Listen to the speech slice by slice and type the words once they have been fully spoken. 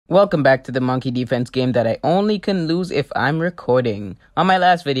Welcome back to the monkey defense game that I only can lose if I'm recording. On my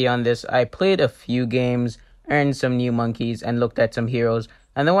last video on this, I played a few games, earned some new monkeys, and looked at some heroes.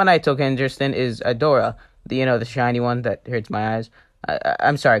 And the one I took interest in is Adora, the shiny one that hurts my eyes.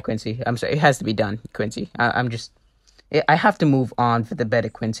 I'm sorry, Quincy. I'm sorry. It has to be done, Quincy. I have to move on for the better,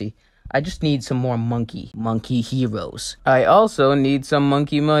 Quincy. I just need some more monkey heroes. I also need some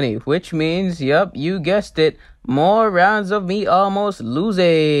monkey money, which means, yep, you guessed it, more rounds of me almost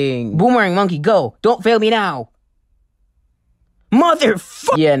losing. Boomerang monkey, go! Don't fail me now!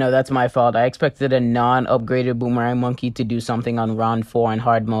 Motherfucker! Yeah, no, that's my fault. I expected a non-upgraded boomerang monkey to do something on round 4 in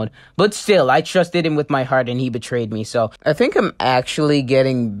hard mode. But still, I trusted him with my heart and he betrayed me, so I think I'm actually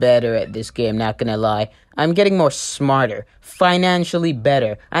getting better at this game, not gonna lie. I'm getting more smarter, financially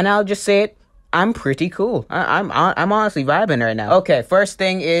better, and I'll just say it, I'm pretty cool. I'm honestly vibing right now. Okay, first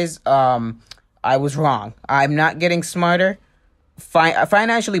thing is, I was wrong. I'm not getting smarter.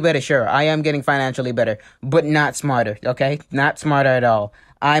 Financially better, sure. I am getting financially better, but not smarter, okay? Not smarter at all.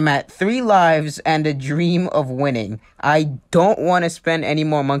 I'm at 3 lives and a dream of winning. I don't want to spend any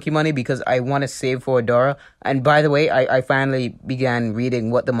more monkey money because I want to save for Adora. And by the way, I finally began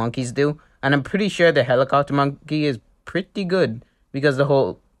reading what the monkeys do. And I'm pretty sure the helicopter monkey is pretty good because the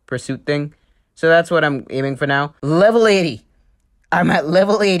whole pursuit thing. So that's what I'm aiming for now. Level 80. I'm at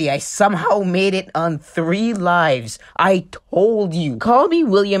level 80. I somehow made it on 3 lives. I told you. Call me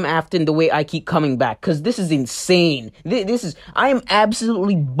William Afton the way I keep coming back, because this is insane. I am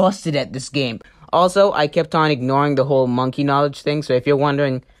absolutely busted at this game. Also, I kept on ignoring the whole monkey knowledge thing, so if you're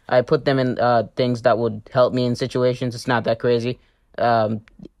wondering, I put them in things that would help me in situations. It's not that crazy. I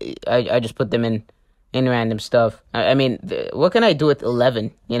just put them in random stuff. I mean, what can I do with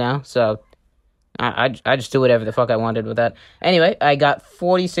 11, you know? So I just do whatever the fuck I wanted with that. Anyway, I got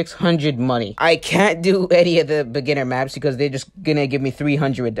 4,600 money. I can't do any of the beginner maps because they're just gonna give me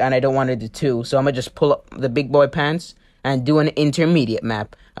 300 and I don't want to do 2. So I'm gonna just pull up the big boy pants and do an intermediate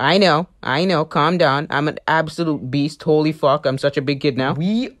map. I know, calm down. I'm an absolute beast. Holy fuck, I'm such a big kid now.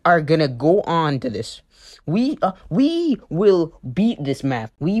 We are gonna go on to this. We will beat this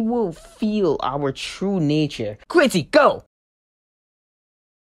map. We will feel our true nature. Quincy, go!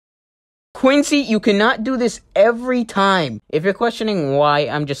 Quincy, you cannot do this every time. If you're questioning why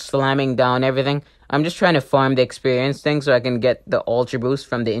I'm just slamming down everything, I'm just trying to farm the experience thing so I can get the ultra boost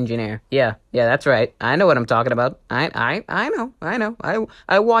from the engineer. Yeah, that's right. I know what I'm talking about. I know.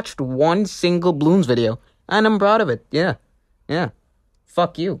 I watched one single Bloons video, and I'm proud of it. Yeah.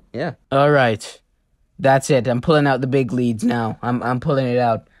 Fuck you. Yeah. All right. That's it. I'm pulling out the big leads now. I'm pulling it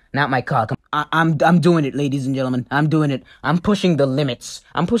out. Not my cock. I'm doing it, ladies and gentlemen. I'm doing it. I'm pushing the limits.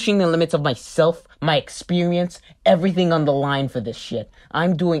 I'm pushing the limits of myself, my experience, everything on the line for this shit.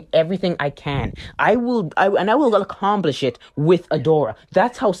 I'm doing everything I can. I will accomplish it with Adora.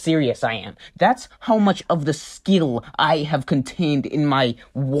 That's how serious I am. That's how much of the skill I have contained in my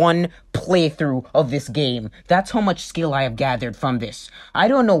one playthrough of this game. That's how much skill I have gathered from this. I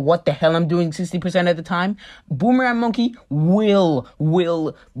don't know what the hell I'm doing 60% of the time. Boomerang Monkey will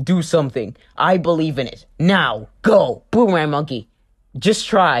do something. I believe in it. Now, go! Boomerang Monkey. Just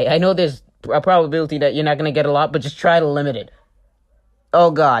try. I know there's a probability that you're not going to get a lot, but just try to limit it. Oh,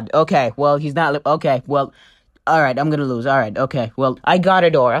 God. Okay, well, he's not... Okay, well... Alright, I'm going to lose. Alright, okay. Well, I got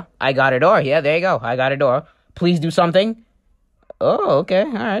Adora. Yeah, there you go. I got Adora. Please do something. Oh, okay.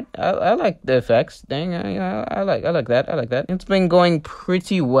 Alright. I like the effects thing. I like that. It's been going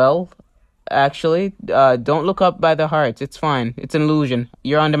pretty well, actually. Don't look up by the hearts. It's fine. It's an illusion.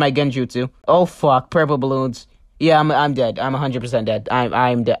 You're under my genjutsu. Oh, fuck. Purple balloons. Yeah, I'm dead. I'm 100% dead.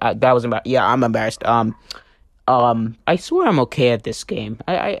 I'm dead. That was embarrassing. Yeah, I'm embarrassed. I swear I'm okay at this game.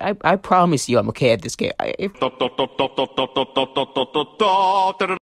 I promise you I'm okay at this game.